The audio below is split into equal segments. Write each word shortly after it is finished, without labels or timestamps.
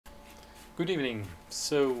Good evening.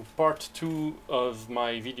 So part 2 of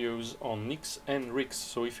my videos on NICs and RICs.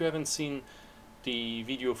 So if you haven't seen the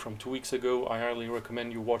video from 2 weeks ago, I highly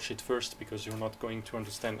recommend you watch it first because you're not going to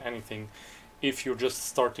understand anything if you're just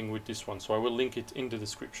starting with this one. So I will link it in the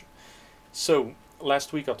description. So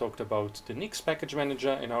last week I talked about the NICs package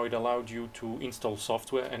manager and how it allowed you to install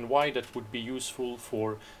software and why that would be useful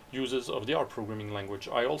for users of the R programming language.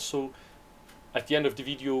 I also at the end of the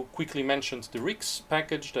video quickly mentioned the RICs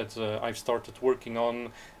package that I've started working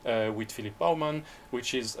on with Philip Baumann,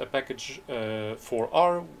 which is a package for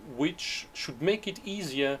R which should make it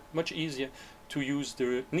easier, much easier to use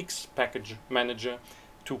the NICs package manager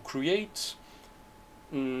to create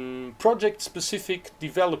project-specific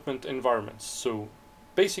development environments. So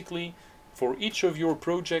basically for each of your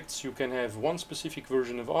projects you can have one specific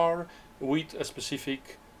version of R with a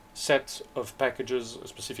specific set of packages, a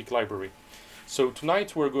specific library. So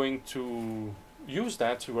tonight we're going to use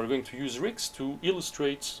that, we're going to use RICs to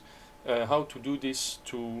illustrate how to do this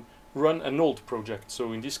to run an old project.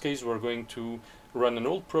 So in this case we're going to run an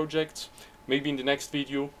old project. Maybe in the next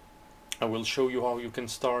video I will show you how you can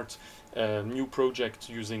start a new project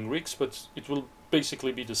using RICs, but it will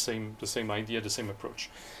basically be the same idea, the same approach.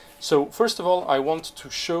 So first of all I want to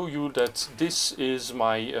show you that this is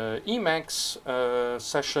my Emacs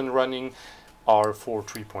session running R4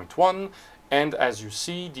 3.1. And as you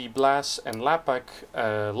see, the BLAS and LAPACK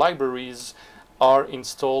libraries were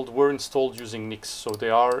installed using NICs. So they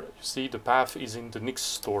are, you see, the path is in the NICs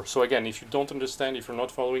store. So again, if you don't understand, if you're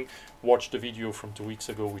not following, watch the video from 2 weeks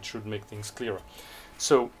ago, which should make things clearer.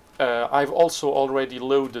 So I've also already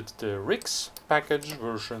loaded the RICs package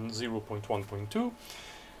version 0.1.2.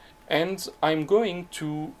 And I'm going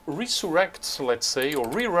to resurrect, let's say, or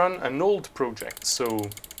rerun an old project. So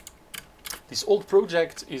this old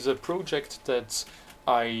project is a project that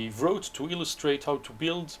I wrote to illustrate how to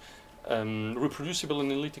build reproducible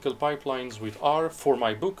analytical pipelines with R for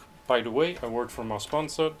my book. By the way, a word from our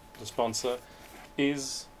sponsor. The sponsor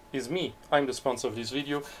is me. I'm the sponsor of this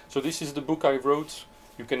video. So this is the book I wrote.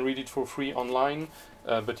 You can read it for free online,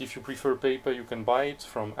 but if you prefer paper, you can buy it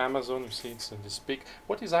from Amazon. You see it's in this big.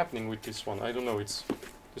 What is happening with this one? I don't know.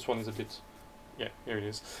 This one is a bit. Yeah, here it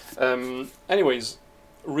is. Anyways.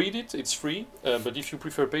 Read it, it's free, but if you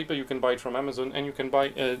prefer paper you can buy it from Amazon, and you can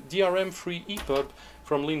buy a DRM-free EPUB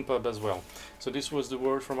from LinPub as well. So this was the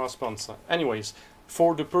word from our sponsor. Anyways,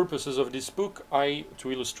 for the purposes of this book,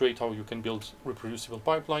 to illustrate how you can build reproducible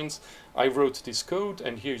pipelines, I wrote this code,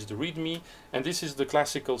 and here's the README, and this is the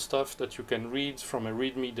classical stuff that you can read from a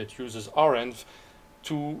README that uses renv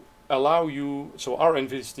to allow you, so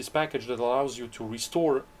renv is this package that allows you to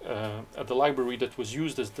restore the library that was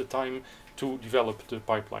used at the time to develop the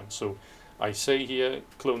pipeline. So I say here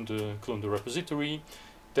clone the repository,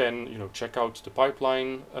 then check out the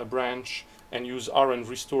pipeline branch and use renv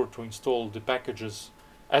restore to install the packages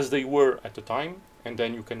as they were at the time, and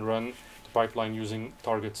then you can run the pipeline using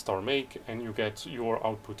target *make and you get your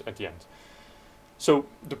output at the end. So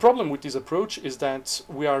the problem with this approach is that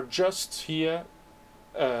we are just here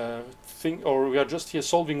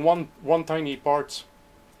solving one tiny part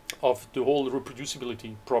of the whole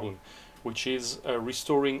reproducibility problem, which is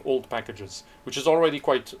restoring old packages, which is already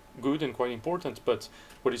quite good and quite important, but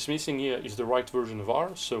what is missing here is the right version of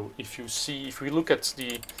R. So if we look at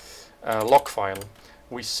the log file,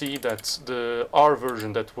 we see that the R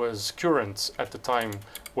version that was current at the time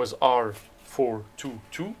was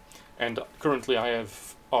R4.2.2, and currently I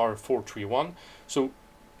have R4.3.1. So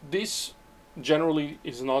this generally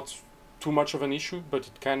is not too much of an issue, but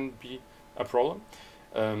it can be a problem.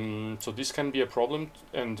 So this can be a problem,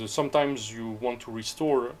 and sometimes you want to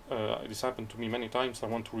restore, this happened to me many times, I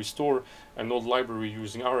want to restore an old library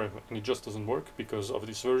using renv and it just doesn't work because of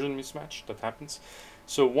this version mismatch that happens.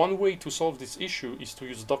 So one way to solve this issue is to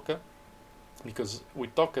use Docker, because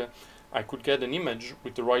with Docker I could get an image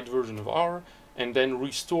with the right version of R and then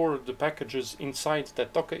restore the packages inside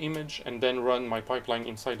that Docker image and then run my pipeline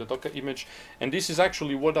inside the Docker image. And this is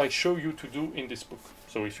actually what I show you to do in this book.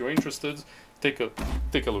 So if you're interested, take a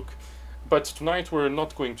look. But tonight we're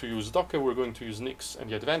not going to use Docker, we're going to use NICs. And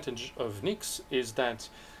the advantage of NICs is that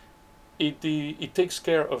it takes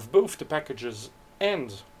care of both the packages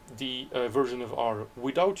and the version of R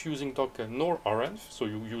without using Docker nor renv. So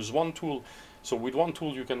you use one tool. So with one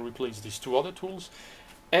tool you can replace these two other tools.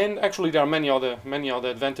 And actually there are many other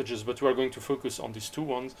advantages, but we are going to focus on these two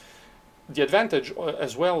ones. The advantage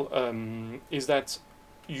as well is that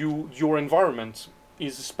your environment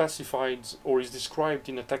is specified or is described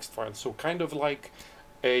in a text file, so kind of like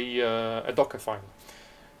a Docker file.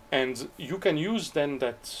 And you can use then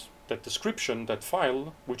that that description, that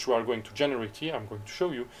file, which we are going to generate here, I'm going to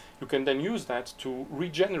show you, you can then use that to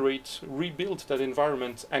regenerate, rebuild that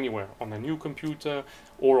environment anywhere, on a new computer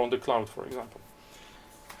or on the cloud, for example.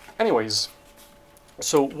 Anyways,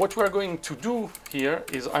 so what we're going to do here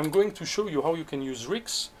is I'm going to show you how you can use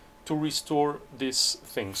RIX to restore this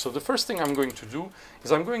thing. So the first thing I'm going to do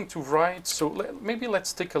is I'm going to write, so maybe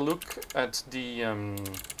let's take a look at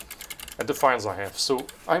the files I have. So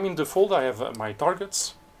I'm in the folder, I have my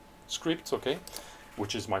targets script, okay,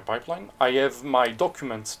 which is my pipeline. I have my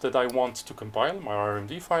document that I want to compile, my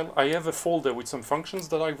RMD file. I have a folder with some functions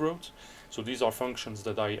that I wrote. So these are functions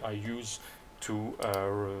that I use to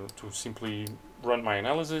simply run my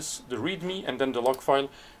analysis, the README, and then the log file,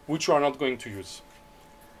 which you are not going to use.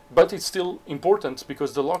 But it's still important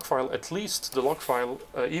because the log file, at least the log file,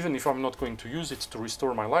 even if I'm not going to use it to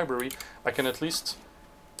restore my library, I can at least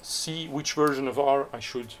see which version of R I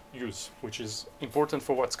should use, which is important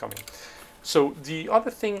for what's coming. So the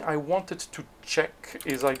other thing I wanted to check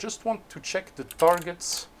is I just want to check the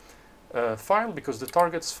targets file, because the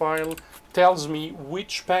targets file tells me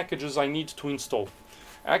which packages I need to install.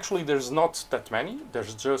 Actually, there's not that many.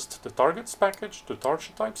 There's just the targets package, the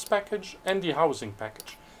target-types package, and the housing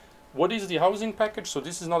package. What is the housing package? So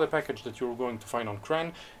this is not a package that you're going to find on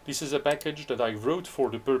CRAN. This is a package that I wrote for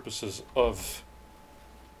the purposes of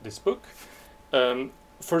this book.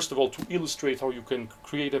 First of all, to illustrate how you can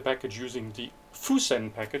create a package using the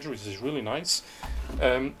Fusen package, which is really nice,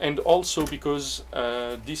 and also because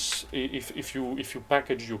if you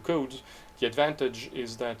package your code, the advantage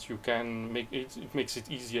is that you can make it. It makes it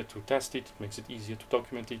easier to test it. It makes it easier to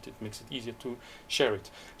document it. It makes it easier to share it.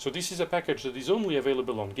 So this is a package that is only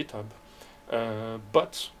available on GitHub,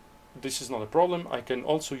 but this is not a problem. I can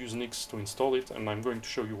also use Nix to install it, and I'm going to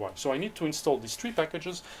show you why. So I need to install these 3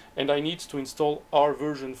 packages, and I need to install R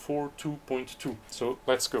version 4.2.2. So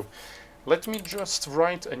let's go. Let me just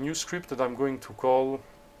write a new script that I'm going to call,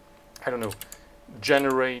 I don't know,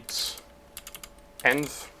 generate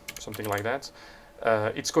env, something like that.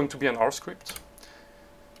 It's going to be an R script.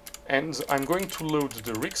 And I'm going to load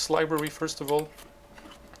the RIX library first of all.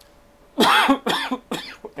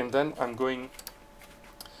 And then I'm going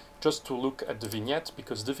just to look at the vignette,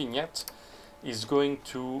 because the vignette is going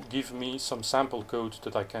to give me some sample code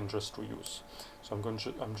that I can just reuse. So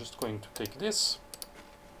I'm just going to take this,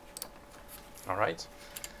 all right,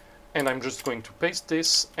 and I'm just going to paste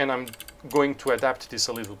this, and I'm going to adapt this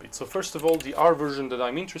a little bit. So first of all, the R version that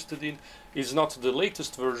I'm interested in is not the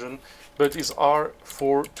latest version, but is R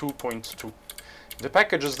 4.2.2. The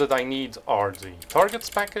packages that I need are the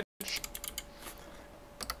targets package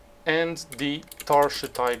and the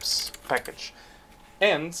tar-types package.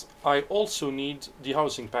 And I also need the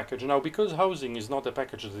housing package. Now, because housing is not a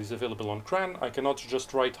package that is available on CRAN, I cannot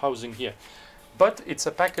just write housing here. But it's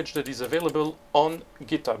a package that is available on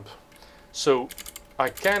GitHub. So I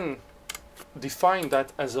can define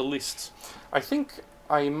that as a list. I think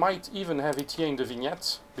I might even have it here in the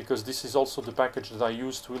vignette, because this is also the package that I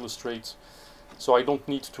use to illustrate. So I don't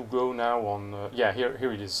need to go now on, yeah,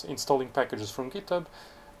 here it is, installing packages from GitHub.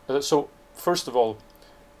 So first of all,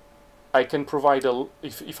 I can provide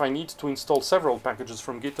if I need to install several packages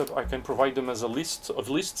from GitHub, I can provide them as a list of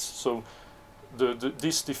lists. So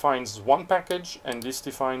this defines one package and this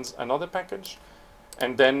defines another package,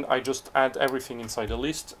 and then I just add everything inside a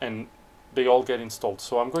list and they all get installed.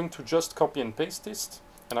 So I'm going to just copy and paste this,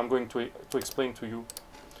 and I'm going to explain to you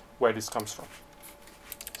where this comes from.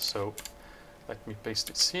 So let me paste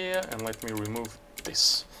this here and let me remove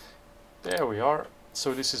this. There we are.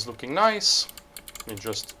 So this is looking nice. Let me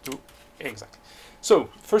just do exactly. So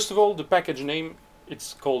first of all, the package name,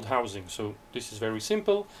 it's called housing. So this is very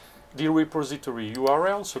simple. The repository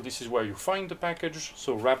URL, so this is where you find the package.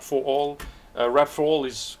 So wrap for all. Wrap for all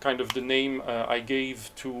is kind of the name I gave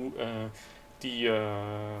to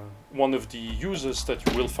one of the users that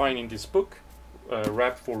you will find in this book.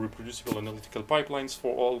 Wrap for reproducible analytical pipelines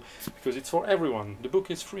for all, because it's for everyone. The book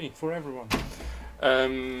is free for everyone.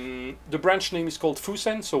 The branch name is called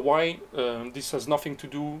Fusen. So why? This has nothing to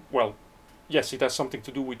do, well, yes, it has something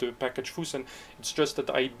to do with the package Fusen. It's just that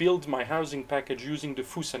I build my housing package using the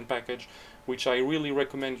Fusen package, which I really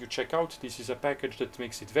recommend you check out. This is a package that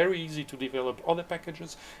makes it very easy to develop other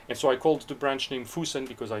packages. And so I called the branch name Fusen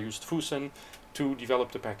because I used Fusen to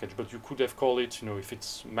develop the package. But you could have called it, you know, if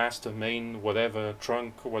it's master, main, whatever,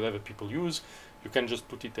 trunk, whatever people use, you can just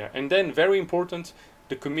put it there. And then, very important,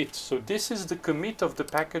 the commit. So this is the commit of the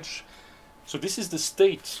package. So this is the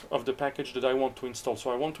state of the package that I want to install. So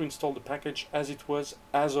I want to install the package as it was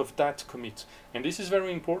as of that commit. And this is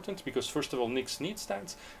very important because first of all, Nix needs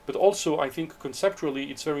that, but also I think conceptually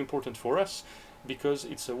it's very important for us because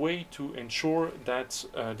it's a way to ensure that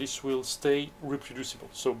this will stay reproducible.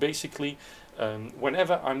 So basically,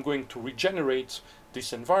 whenever I'm going to regenerate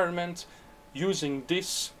this environment using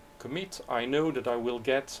this commit, I know that I will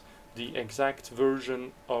get the exact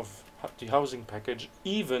version of the housing package,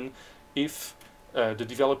 even if the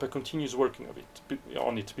developer continues working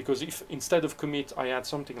on it. Because if instead of commit I add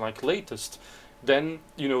something like latest, then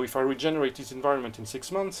if I regenerate this environment in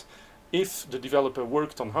 6 months, if the developer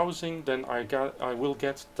worked on housing, then I will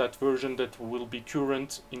get that version that will be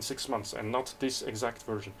current in 6 months and not this exact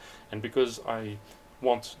version. And because I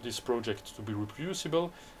want this project to be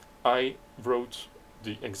reproducible, I wrote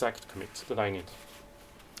the exact commit that I need.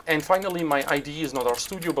 And finally, my IDE is not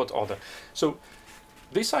RStudio but other. So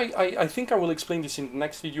this I think I will explain this in the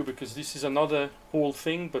next video, because this is another whole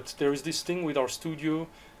thing, but there is this thing with RStudio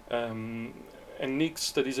and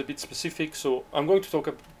Nix that is a bit specific, so I'm going to talk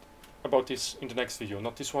about this in the next video,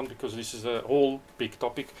 not this one, because this is a whole big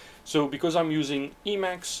topic. So because I'm using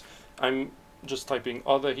Emacs, I'm just typing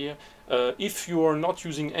other here. If you are not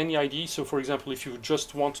using any IDE, so for example, if you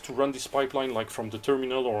just want to run this pipeline like from the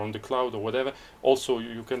terminal or on the cloud or whatever, also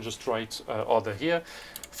you can just write other here.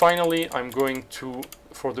 Finally, I'm going to,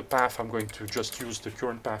 for the path, I'm going to just use the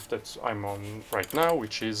current path that I'm on right now,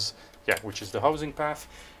 which is the housing path.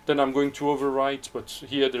 Then I'm going to overwrite, but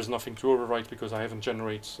here there's nothing to overwrite because I haven't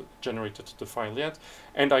generated the file yet.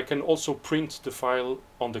 And I can also print the file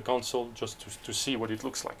on the console just to see what it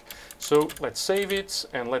looks like. So let's save it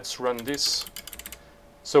and let's run this.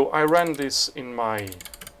 So I ran this in my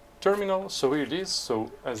terminal, so here it is.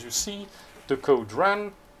 So as you see, the code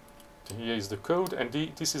ran. Here is the code, and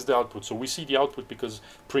this is the output. So we see the output because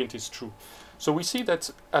print is true. So we see that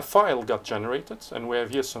a file got generated, and we have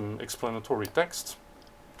here some explanatory text.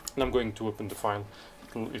 And I'm going to open the file.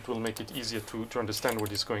 It will make it easier to understand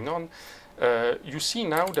what is going on. You see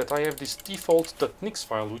now that I have this default.nix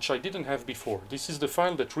file, which I didn't have before. This is the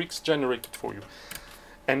file that Rix generated for you.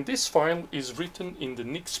 And this file is written in the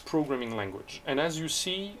Nix programming language. And as you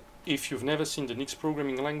see, if you've never seen the Nix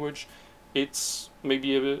programming language, it's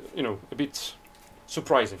maybe a bit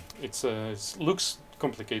surprising. It looks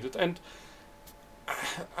complicated, and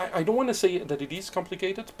I don't want to say that it is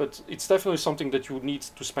complicated, but it's definitely something that you need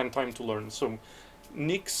to spend time to learn. So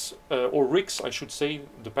Nix, or Rix, I should say,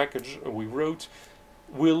 the package we wrote,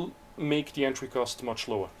 will make the entry cost much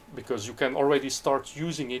lower, because you can already start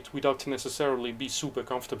using it without necessarily be super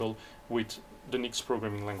comfortable with the Nix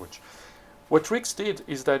programming language. What Rix did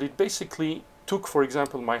is that it basically took, for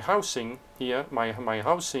example, my housing here, my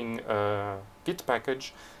housing Git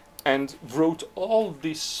package, and wrote all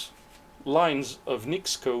these lines of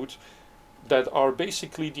Nix code that are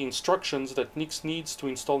basically the instructions that Nix needs to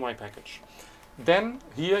install my package. Then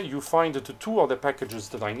here you find the two other packages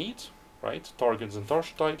that I need, right? Targets and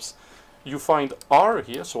target types. You find R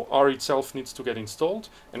here, so R itself needs to get installed.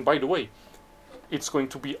 And by the way, it's going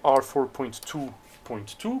to be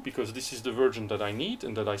R4.2.2 because this is the version that I need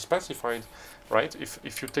and that I specified, right?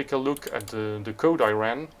 If you take a look at the code I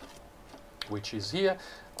ran, which is here,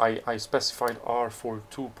 I specified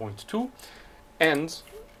R4.2.2, and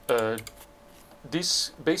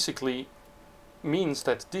this basically means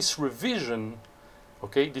that this revision,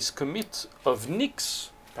 okay, this commit of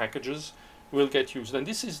Nix packages will get used, and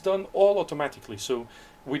this is done all automatically. So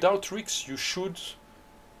without Rix, you should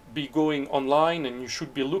be going online and you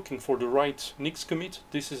should be looking for the right Nix commit.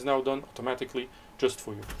 This is now done automatically just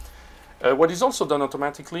for you. What is also done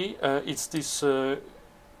automatically, it's this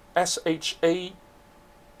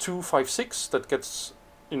SHA256 that gets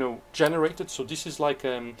generated. So this is like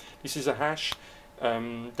this is a hash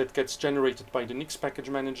that gets generated by the Nix package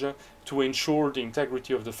manager to ensure the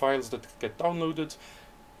integrity of the files that get downloaded.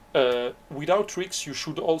 Without Rix, you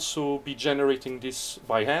should also be generating this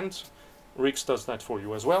by hand. Rix does that for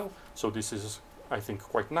you as well, so this is, I think,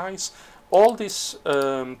 quite nice. All these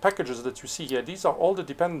packages that you see here, these are all the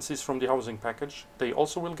dependencies from the housing package. They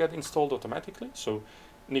also will get installed automatically, so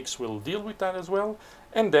Nix will deal with that as well.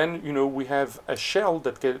 And then, we have a shell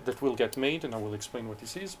that will get made, and I will explain what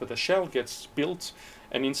this is, but a shell gets built,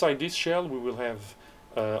 and inside this shell we will have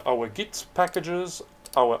our Git packages,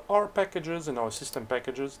 our R packages, and our system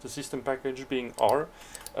packages, the system package being R.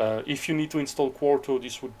 If you need to install Quarto,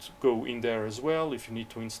 this would go in there as well. If you need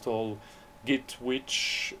to install Git,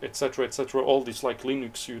 Witch, etc., etc., all these like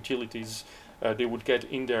Linux utilities, they would get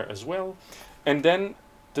in there as well. And then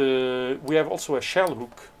we have also a shell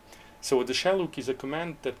hook. So the shell hook is a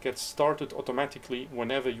command that gets started automatically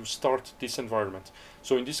whenever you start this environment.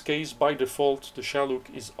 So in this case, by default, the shell hook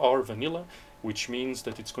is R vanilla, which means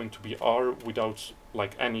that it's going to be R without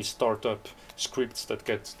like any startup scripts that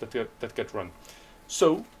get run.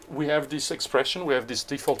 So we have this expression, we have this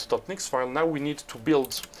default.nix file. Now we need to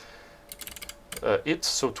build it.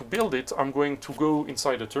 So to build it, I'm going to go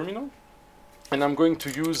inside the terminal, and I'm going to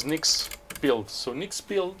use nix build. So nix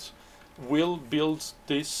build will build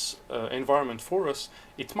this environment for us.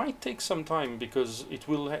 It might take some time because it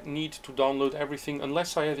will need to download everything,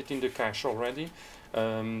 unless I have it in the cache already,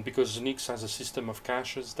 because Nix has a system of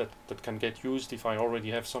caches that can get used if I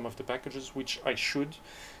already have some of the packages, which I should,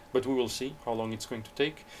 but we will see how long it's going to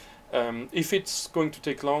take. If it's going to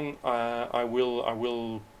take long, I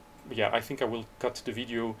think I will cut the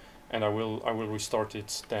video and I will restart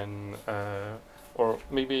it then, or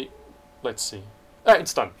maybe, let's see.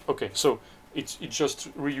 It's done. Okay, so it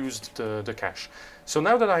just reused the cache. So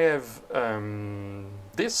now that I have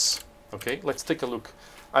this, okay, let's take a look.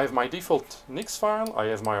 I have my default Nix file, I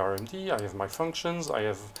have my RMD, I have my functions, I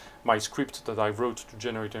have my script that I wrote to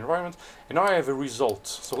generate an environment, and now I have a result.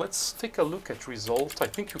 So let's take a look at result. I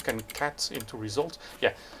think you can cat into result.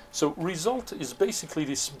 Yeah, so result is basically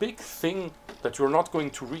this big thing that you're not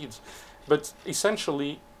going to read, but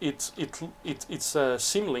essentially it's a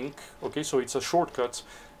symlink, okay, so it's a shortcut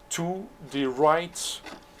to the right,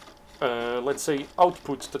 let's say,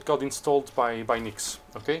 output that got installed by Nix,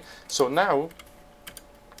 okay? So now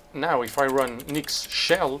if I run Nix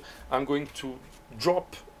shell, I'm going to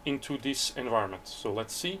drop into this environment. So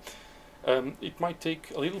let's see. It might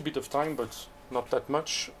take a little bit of time, but not that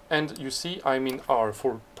much. And you see I'm in R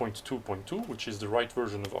 4.2.2, which is the right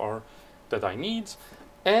version of R that I need.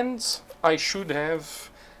 And I should have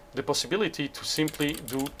the possibility to simply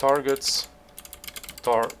do targets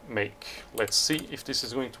tar make. Let's see if this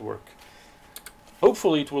is going to work.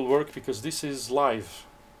 Hopefully it will work, because this is live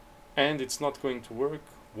and it's not going to work.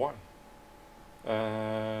 Why?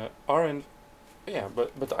 Rn, yeah,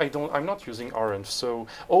 but I'm not using Rn. So,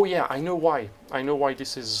 oh yeah, I know why. I know why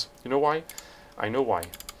this is. You know why? I know why.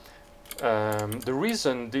 The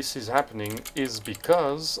reason this is happening is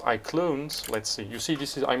because I cloned. Let's see. You see,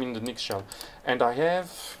 this is, I'm in the Nix shell, and I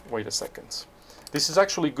have. Wait a second. This is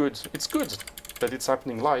actually good. It's good that it's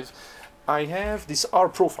happening live. I have this R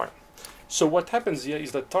profile. So what happens here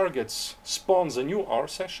is that targets spawns a new R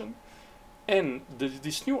session. And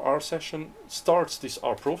this new R session starts this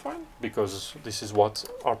R profile, because this is what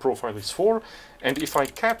R profile is for. And if I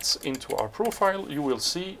cat into R profile, you will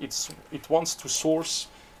see it wants to source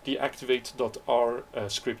the activate.r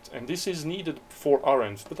script. And this is needed for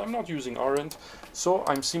renv, but I'm not using renv. So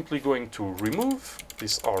I'm simply going to remove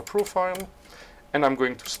this R profile, and I'm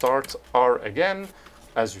going to start R again.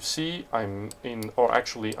 As you see, I'm in, or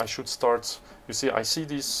actually I should start, you see, I see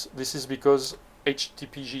this is because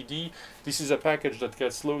HTTPGD, this is a package that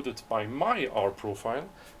gets loaded by my R profile,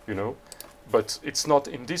 you know, but it's not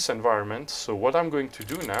in this environment. So what I'm going to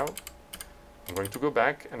do now, I'm going to go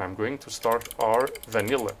back and I'm going to start R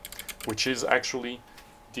vanilla, which is actually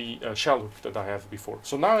the shell hook that I have before.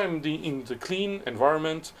 So now I'm in the clean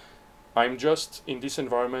environment. I'm just in this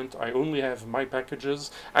environment. I only have my packages.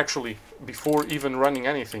 Actually, before even running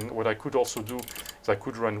anything, what I could also do is I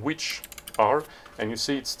could run which R, and you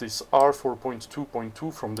see it's this R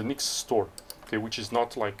 4.2.2 from the Nix store, okay, which is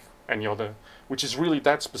not like any other, which is really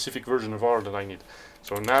that specific version of R that I need.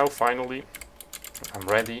 So now finally I'm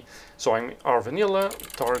ready. So I'm R vanilla,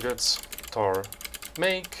 targets, tar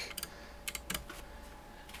make,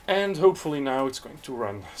 and hopefully now it's going to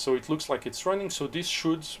run. So it looks like it's running, so this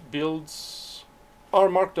should build. R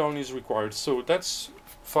markdown is required. So that's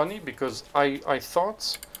funny, because I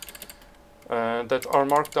thought that R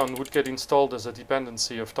markdown would get installed as a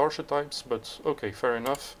dependency of Tarsha types, but okay, fair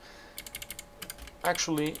enough.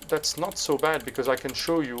 Actually, that's not so bad, because I can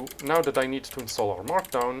show you now that I need to install R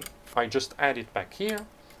markdown. I just add it back here.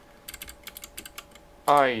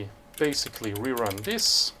 I basically rerun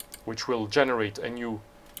this, which will generate a new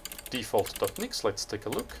default.nix. Let's take a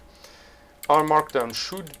look. R markdown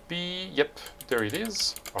should be, yep, there it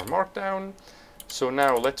is, R markdown. So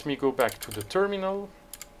now let me go back to the terminal.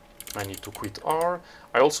 I need to quit R.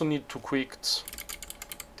 I also need to quit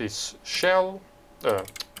this shell.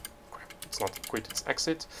 It's not quit, it's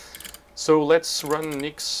exit. So let's run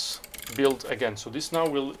Nix build again. So this now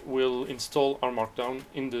will install R markdown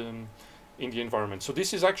in the environment. So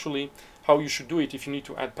this is actually how you should do it. If you need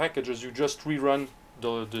to add packages, you just rerun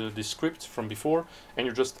the script from before, and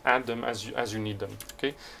you just add them as you need them.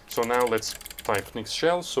 Okay. So now let's type Nix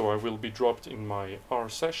shell. So I will be dropped in my R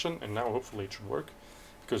session, and now hopefully it should work,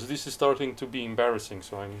 because this is starting to be embarrassing.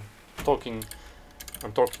 So I'm talking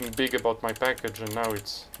big about my package, and now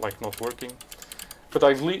it's like not working. But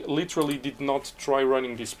I literally did not try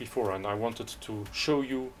running this before, and I wanted to show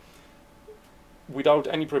you without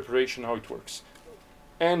any preparation how it works.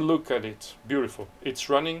 And look at it, beautiful, it's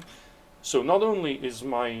running. So not only is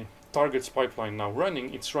my targets pipeline now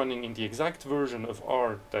running, it's running in the exact version of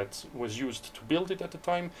R that was used to build it at the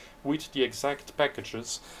time with the exact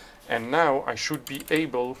packages. And now I should be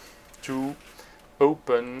able to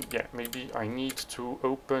open, yeah, maybe I need to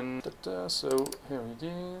open, so here it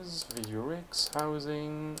is, video rigs,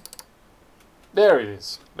 housing, there it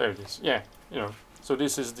is, yeah, you know, so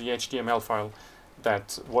this is the HTML file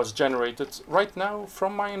that was generated right now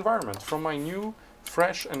from my environment, from my new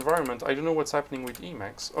fresh environment. I don't know what's happening with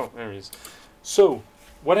Emacs. Oh, there it is. So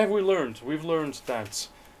what have we learned? We've learned that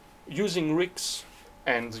using rigs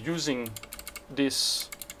and using this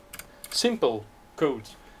simple code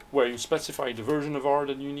where you specify the version of R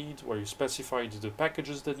that you need, where you specify the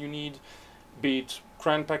packages that you need, be it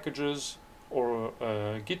CRAN packages or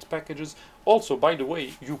Git packages. Also, by the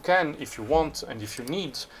way, you can, if you want and if you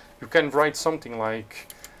need, you can write something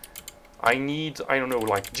like, I need, I don't know,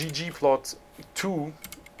 like ggplot2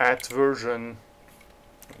 at version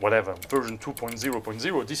whatever, version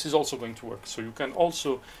 2.0.0. This is also going to work. So you can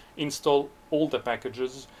also install all the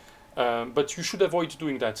packages, but you should avoid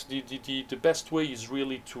doing that. The best way is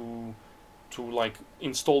really to like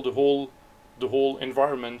install the whole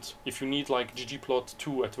environment. If you need like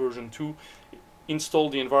ggplot2 at version 2, install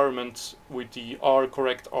the environment with the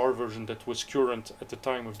correct R version that was current at the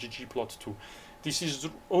time of ggplot2. This is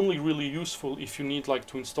only really useful if you need like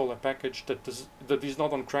to install a package that is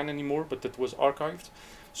not on CRAN anymore, but that was archived.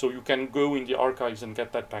 So you can go in the archives and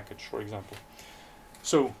get that package, for example.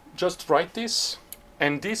 So just write this,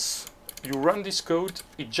 and this, you run this code,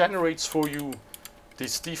 it generates for you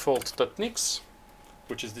this default.nix,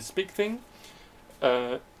 which is this big thing,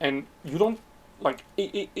 and you don't, like,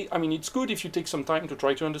 I mean, it's good if you take some time to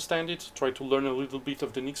try to understand it, try to learn a little bit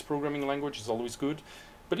of the Nix programming language, is always good.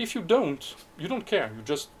 But if you don't care. You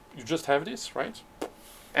just have this, right?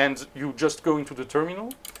 And you just go into the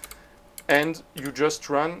terminal, and you just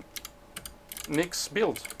run nix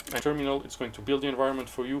build. And terminal, it's going to build the environment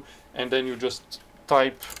for you, and then you just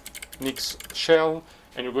type nix shell,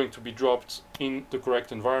 and you're going to be dropped in the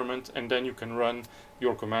correct environment, and then you can run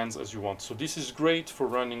your commands as you want. So this is great for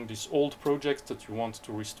running these old projects that you want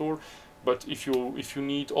to restore. But if you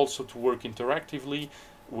need also to work interactively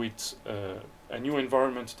with a new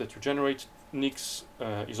environment that you generate, Nix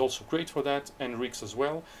is also great for that, and rigs as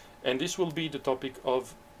well. And this will be the topic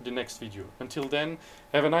of the next video. Until then,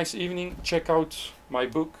 have a nice evening. Check out my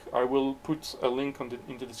book. I will put a link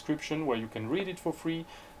in the description where you can read it for free.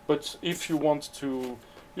 But if you want to,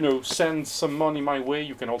 you know, send some money my way,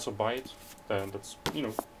 you can also buy it. That's, you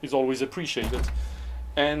know, is always appreciated.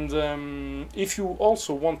 And if you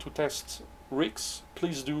also want to test rigs,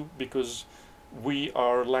 please do, because we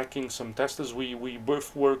are lacking some testers. We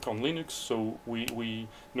both work on Linux, so we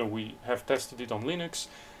have tested it on Linux,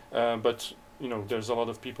 but you know, there's a lot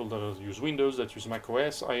of people that use Windows, that use Mac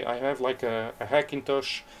OS. I have like a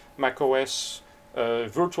Hackintosh Mac OS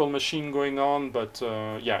virtual machine going on, but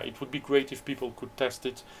yeah, it would be great if people could test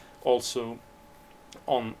it also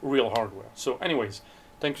on real hardware. So anyways,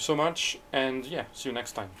 thank you so much, and yeah, see you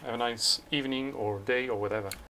next time. Have a nice evening or day or whatever.